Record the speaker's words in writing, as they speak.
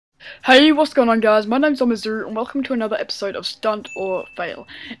Hey, what's going on guys? My name's Omizu and welcome to another episode of Stunt or Fail.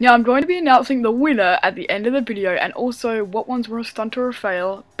 Now I'm going to be announcing the winner at the end of the video and also what ones were a stunt or a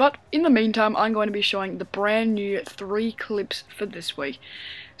fail, but in the meantime I'm going to be showing the brand new 3 clips for this week.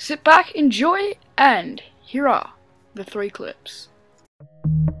 Sit back, enjoy, and here are the 3 clips.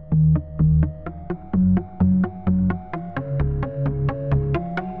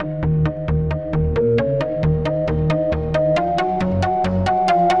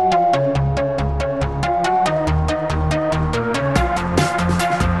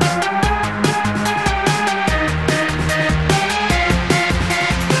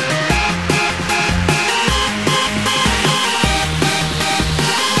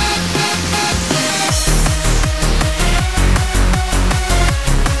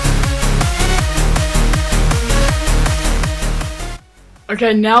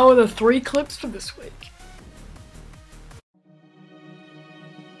 Okay, now are the 3 clips for this week.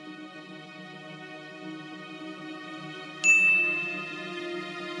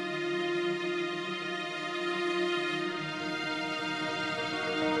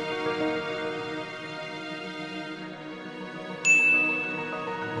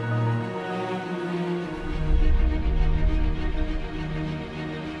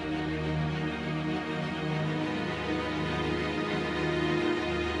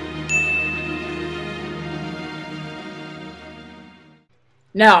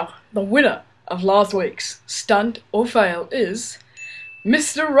 Now, the winner of last week's Stunt or Fail is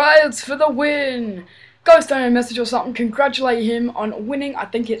Mr. Riots for the win! Go send him a message or something, congratulate him on winning. I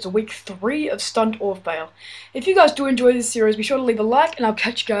think it's week 3 of Stunt or Fail. If you guys do enjoy this series, be sure to leave a like and I'll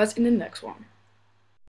catch you guys in the next one.